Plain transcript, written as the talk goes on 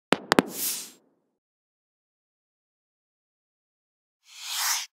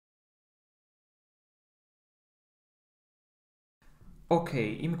Okay,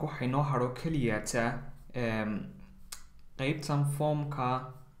 imika waxay noo haro keliyata qaybtan formka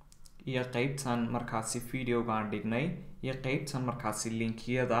iyo qaybtan markaasi videogaan dhignay iyo qaybtan markaasi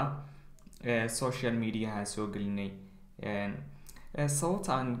linkiyada social mediaha soo gelinay.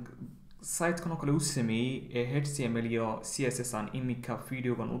 Sababta aan site-kan oo kale u sameeyay HTML iyo CSS aan imika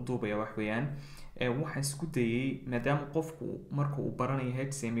videogan u duubaya wax weeyaan waxaan isku dayay maadaama qofku marka uu baranayo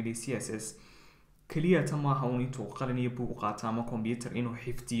HTML iyo CSS keliyata maaha un intuu qalin iyo buug qaato ama computer inuu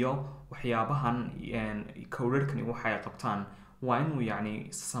xifdiyo waxyaabahan coderkani waxay qabtaan waa inuu yacni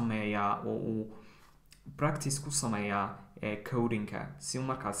sameeyaa oo uu practice ku sameeyaa codingka si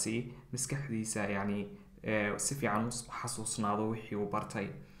markaasi maskaxdiisa yacni si fiican u xasuusnaado wixii uu bartay.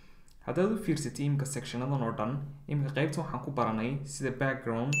 haddaad u fiirsatay imika sectionadan oo dhan imika qaybtan waxaan ku baranay sida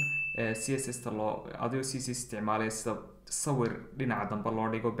background CSS ta loo adigoo CSS isticmaalaya sida sawir dhinaca dambe loo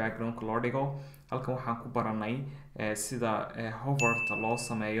dhigo backgroundka loo dhigo. halkan waxaan ku baranay sida hoverta loo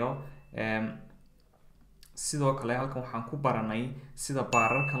sameeyo. sidoo kale halkan waxaan ku baranay sida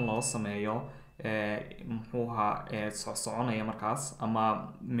baararkan loo sameeyo muxuu ahaa soconaya markaas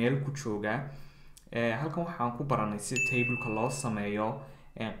ama meel ku jooga. halkan waxaan ku baranay sida tableka loo sameeyo.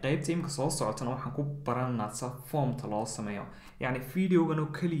 qaybta imika soo socotana waxaan ku baranaa sida formta loo sameeyo. yacni videogan oo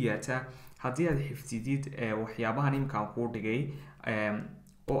keliyata haddii aad xifdidid waxyaabahan imika aan kuu dhigay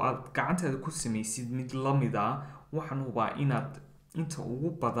oo aad gacantaada ku samaysid mid lamid ah waxaan hubaa inaad inta ugu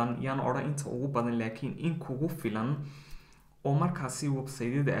badan yaan odhan inta ugu badan laakiin in kugu filan oo markaasi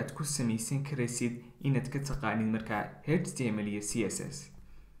website-yada aad ku samaysan karaysid inaad ka taqaanid markaa HTML iyo CSS.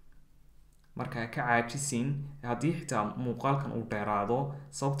 markaa ka caajisin haddii xitaa muuqaalkan uu dheeraado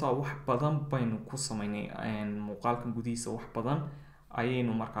sababtoo wax badan baynu ku samaynay muuqaalkan gudihiisa wax badan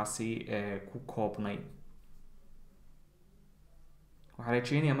ayaynu markaasi ku koobnay. waxaan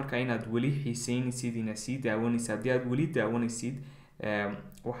rajeynayaa markaa inaad weli xiiseynaysid inaad sii daawanaysid. haddii aad weli daawanaysid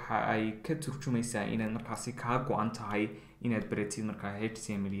waxa ay ka turjumaysaa inaad markaasi kaa go-an tahay inaad baratid markaa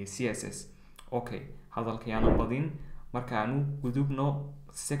HTML iyo CSS. okay, hadalkayaana badin markaanu gudubno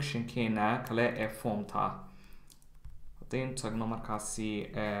sectionkeena kale ee formta. haddaynu tagno markaasi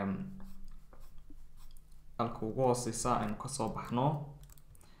halka ugu hooseysa aynu kasoo baxno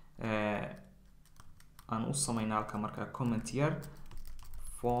aan u sameyna halka markaa comment yar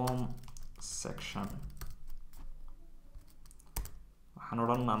form section. waxaan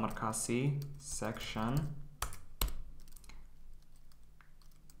odhanaa markaasi section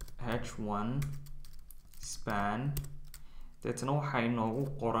h1 span deetana waxaa inoogu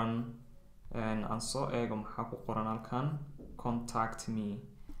qoran aan soo eego maxaa ku qoran halkan contact me.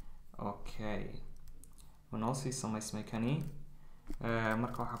 okay, noo sii samaysmay kani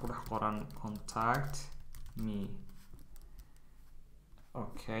marka waxaa ku dhex qoran contact me.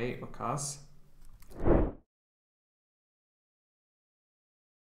 okay, wakaas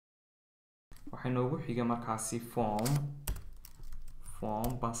waxay noogu xiga markaasi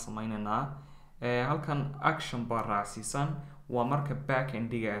form baan sameynaynaa. halkan action baa raacsiisan waa marka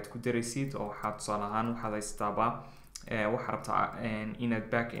backendiga aad ku daraysid oo waxaa tusaale ahaan waxaad haystaaba waxaa rabtaa inaad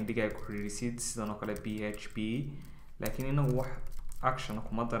backendiga ku xiriirisid sidan oo kale PHP laakiin inagu wax action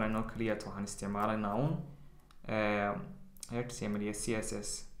kuma darayno kaliya waxaan isticmaalaynaa un HTML iyo CSS.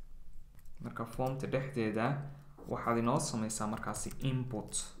 marka formta dhexdeeda waxaad inoo sameysaa markaasi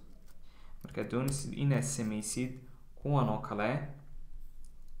input. markaad doonaysid inaad sameysid kuwan oo kale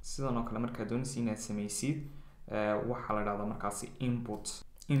sidan oo kale markaad doonaysid inaad sameysid waxaa la dhahdaa markaasi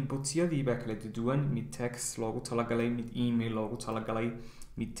inputyadii baa kala duwan mid text loogu talagalay mid email loogu talagalay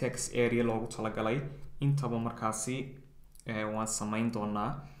mid text area loogu talagalay intaba markaasi waan sameyn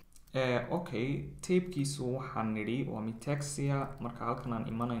doonaa. okay, tabekiisu waxaan nidhi waa mid textia. marka halkan aan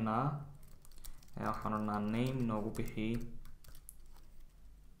imanaynaa waxaan odhanaa name noogu bixi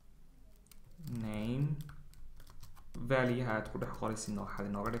name valyaha aad ku dhex qoraysidna waxaad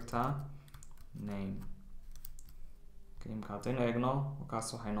inooga dhigtaa name. imka haddaynu eegno markaas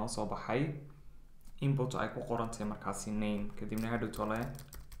waxay noo soo baxay input ay ku qorantahay markaasi name. kadibna hadhowtole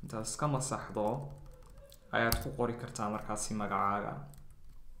intaad iska masaxdo ayaad ku qori kartaa markaasi magacaaga.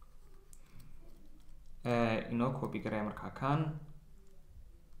 inoo copy garaya markaa kan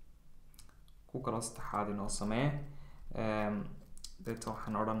ku kaloo saddexaad inoo samee. deeta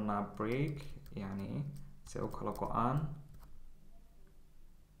waxaan odhanaa break yani si u kala go-aan.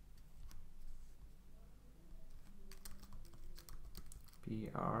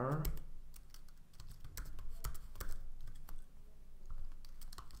 PR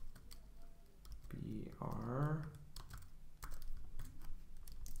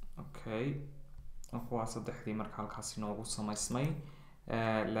okay, kuwaa saddexdii marka halkaasi noogu samaysmay.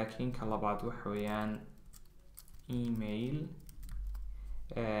 laakiin ka labaad waxa weeyaan email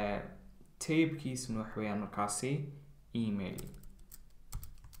tabekiisuna waxa weeyaan markaasi email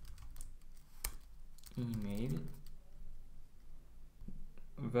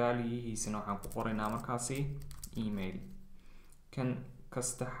valuehiisana waxaan ku qoraynaa markaasi email. kan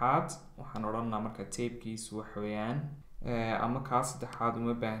saddexaad waxaan odhanaa marka tabekiisu waxa weeyaan ama kaa saddexaad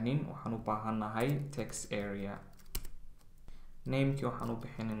uma baahnin, waxaan u baahannahay text area. namekii waxaan u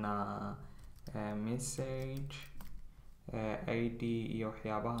bixinaynaa message, id iyo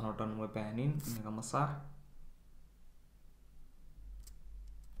waxyaabahan oo dhan uma baahnin, inaga masax.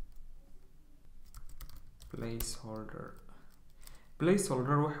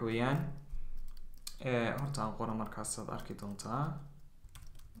 placeholder waxa weeyaan horta aan qora markaas aad arki doontaa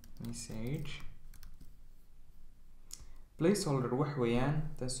message. placeholder waxa weeyaan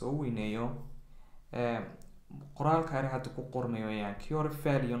tan soo weyneeyo qoraalka ari hadda ku qornayo ayaan kii hore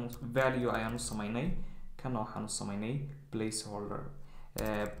value ayaan u samaynay, kana waxaan u samaynay placeholder.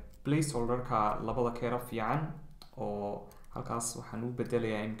 placeholderka labada keera fiican oo halkaas waxaan u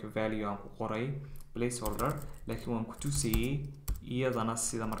bedelayaa imika value aan ku qoray placeholder, laakiin waan ku tusayay iyadana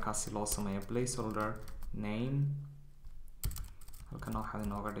sida markaasi loo sameeyo placeholder name. halkana waxaad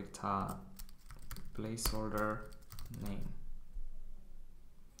inooga dhigtaa placeholder name.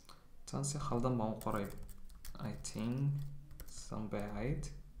 tan si khaldan baan u qoray, I think some bay ahayd.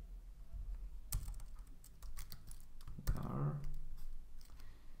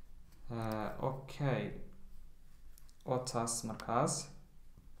 okay, oo taas markaas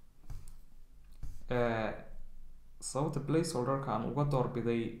sababta placeholderka aan uga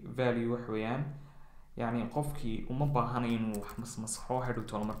doorbiday value waxa weeyaan yani qofkii uma baahana inuu wax masmasaxo hadhow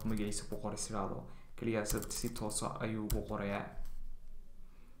tolo marka magaciisa ku qoray sidaado kaliya si toosa ayuu ugu qorayaa.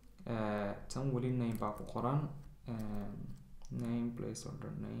 tan weli name baa ku qoran, name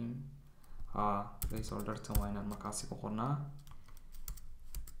placeholder name. placeholder tan waa inaan markaasi ku qornaa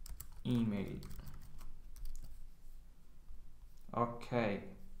email. okay,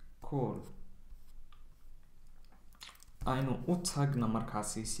 cool. aynu u tagna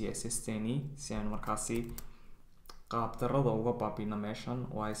markaasi css tani si aynu markaasi qaab darada uga baabino meeshan,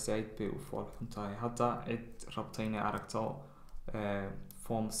 waayo side bay u fool xun tahay. hadda cid rabta inay aragto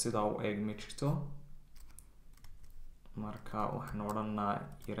form sidaa u eeg ma jirto, marka waxaan odhanaa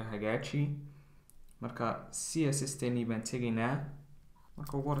yara hagaaji. marka css tani baan tegaynaa.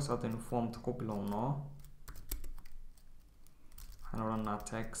 marka ugu horeysa haddaynu formta ku bilowno waxaan odhanaa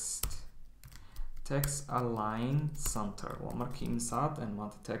text align center. waa markii imisaad aan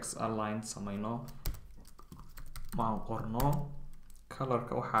maanta text align samayno maan qorno.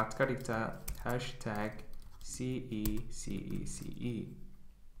 colorka waxaad ka dhigtaa hashtag CE.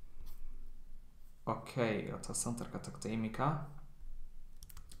 okay, ta centerka tagta imika.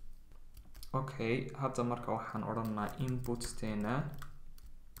 okay, hadda marka waxaan odhanaa inputsteena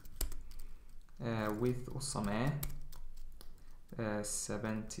width u samee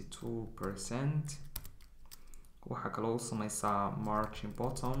 72%. waxaa kaloo u sameysaa margin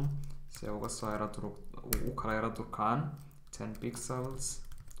bottom si ay uga soo u kala yara durkaan 10 pixels.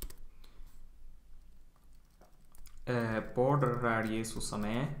 border radius u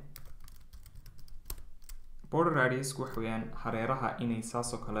samee. border radius waxa weeyaan hareeraha inay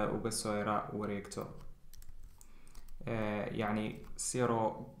saasoo kale uga soo yara wareegto, yani si yaroo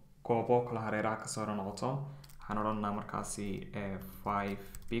goobo kale hareeraha kasoo yara noqoto. waxaan odhanaa markaasi 5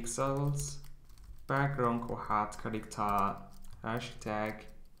 pixels. backgroundka waxaad ka dhigtaa hashtag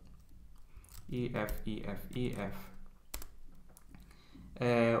EF.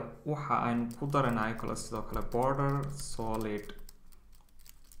 waxa aynu ku daranahay kale sidoo kale border solid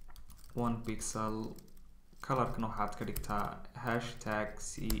 1 pixel. colorkana waxaad ka dhigtaa hashtag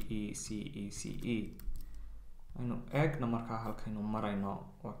CE. aynu eegna markaa halkaynu marayno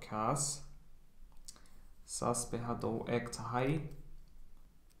waa kaas. saas bay hadda u eg tahay.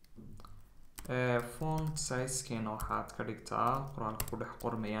 font sizekeena waxaad ka dhigtaa qoraalka ku dhex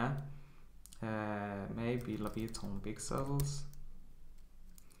qormaya maybe 12 pixels.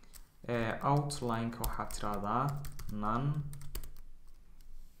 outlineka waxaad tiraahdaa none,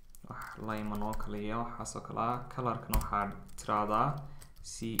 wax layman oo kaliya waxaasoo kale ah. colorkana waxaad tiraahdaa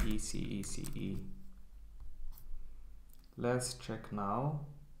CE. let's check now.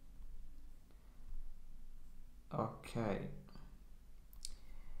 okay,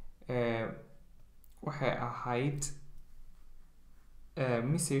 waxay ahayd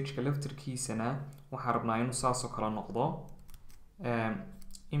messageka laftarkiisana waxaan rabnaa inuu saasoo kale noqdo.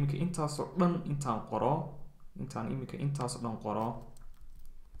 imika intaasoo dhan intaan qoro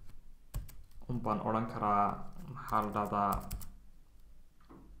unbaan odhan karaa maxaa la dhahdaa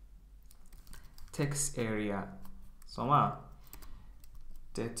text area sooma.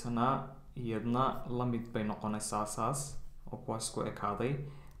 deetana iyadna la mid bay noqonaysaa saas oo kuwaas ku ekaaday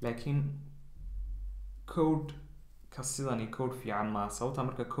laakiin code ka sidani code fiican ma sababta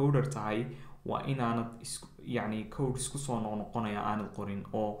marka coder tahay waa inaanad yani code isku soo noqonaya aanad qorin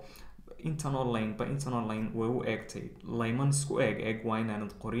oo intan online way u eegtay layman isku eeg waa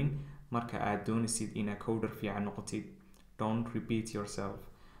inaanad qorin marka aad doonaysid inaad coder fiican noqotid. Don't repeat yourself.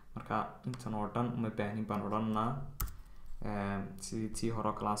 marka intan oo dhan uma baahnin baan odhanaa sidii tii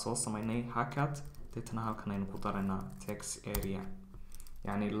hore kala soo sameynay hakat deetana halkan aynu ku daranaa text area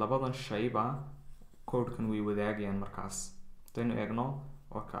yani labadan shayba codekan way wadaagayaan markaas hadaynu eegno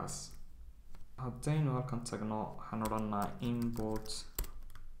waa kaas haddaynu halkan tagno waxaan odhanaa import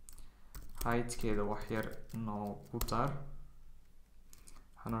heightkeeda wax yar noogu dar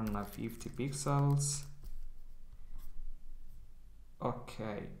waxaan odhanaa 50 pixels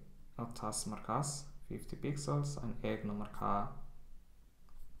okay taas markaas 50 pixels aan eegno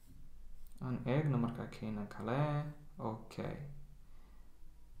markaa keena kale okay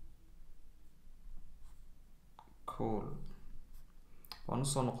cool waan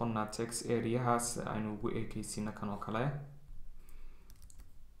usoo noqonnaa text areahaas aynu ugu eekeysina kan oo kale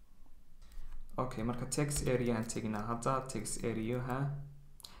okay marka text area aan teginaa hadda text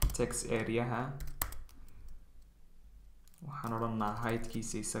areaha waxaan odhanaa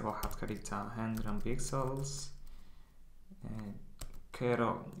heightkiisa isaga waxaad ka dhigtaa 100 pixels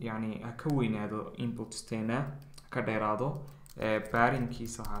kero yani ha ka weynaado inputsteena ka dheeraado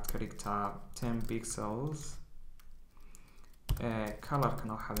barinkiisa waxaad ka dhigtaa 10 pixels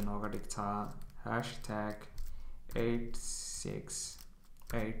colorkana waxaad inooga dhigtaa hashtag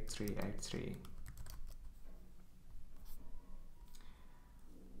 868383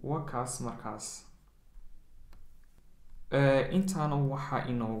 wakaas markaas intaana waxaa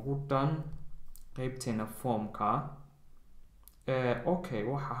inoogu dhan qaybteena formka okay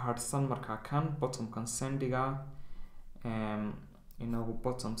waxaa harsan markaa kan bottomkan sendiga inagu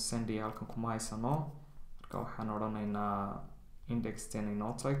bottom sendi halkan kuma haysano marka waxaan odhanaynaa indexteena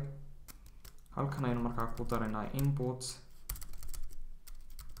inoo tag halkan aynu markaa ku daraynaa input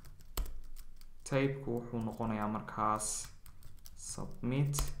typeku wuxuu noqonayaa markaas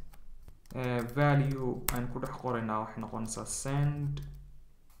submit value aan ku dhex qoraynaa waxay noqonaysaa send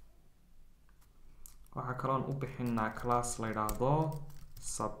waxaa kaloon u bixinaa class la yidhaahdo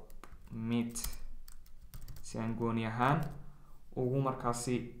submit si aan gooni ahaan ugu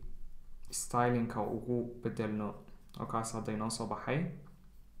markaasi stylingka ugu bedelno oo kaas hadda inoo soo baxay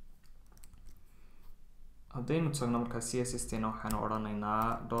haddaynu tagno markaa css-teena waxaanu odhanaynaa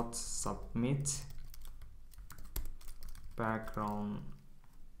dot submit background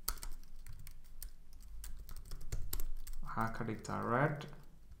waxaa ka dhigtaa red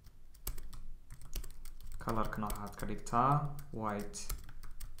colorkana waxaad ka dhigtaa white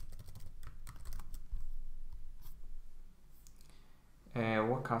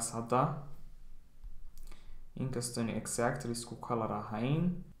wakaas hadda inkastoona exactly isku color ahayn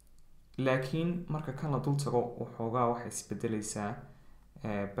laakiin marka kan la dul tago waxoogaa waxay isbedelaysaa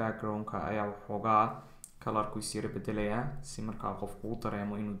backgroundka ayaa waxoogaa colorku is yara bedelayaa si markaa qofku u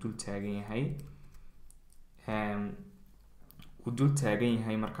dareemo inuu dul taagan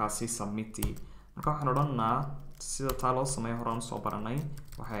yahay markaasi submiti marka waxaan odhanaa sida taa loo sameeyo horaan usoo baranay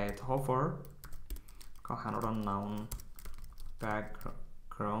waxay ahayd hover marka waxaan odhanaa un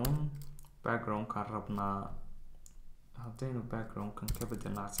backgroundkaan rabnaa haddaynu backgroundkan ka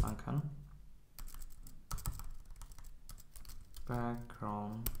bedelna casaankan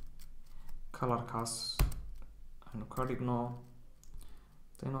background colorkaas aynu ka dhigno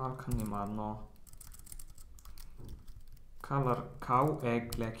haddaynu halkan nimaadno color kaa u eeg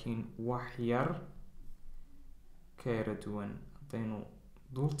laakiin wax yar ka yara duwan haddaynu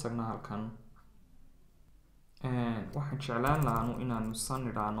dul tagno halkan waxaan jeclaan lahaanu inaanu san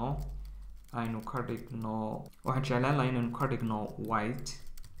idhaano aynu ka dhigno white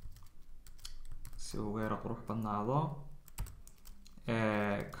si uga yara qurux badnaado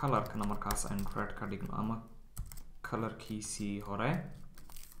colorkana markaas aynu red ka dhigno ama colorkiisii hore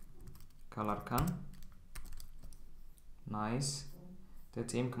colorkan nice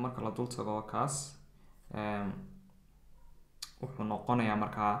deeta imka marka la dul tago kaas wuxuu noqonayaa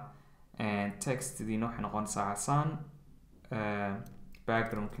markaa textdiina waxay noqonaysaa casaan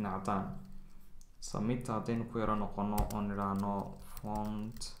backgroundkina cadaan submit haddaynu ku yaro noqono oon idhaahno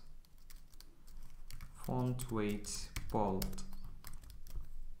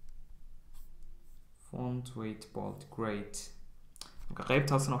font weight bold great marka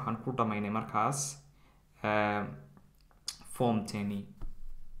qaybtaasna waxaan ku dhamaynay markaas formteni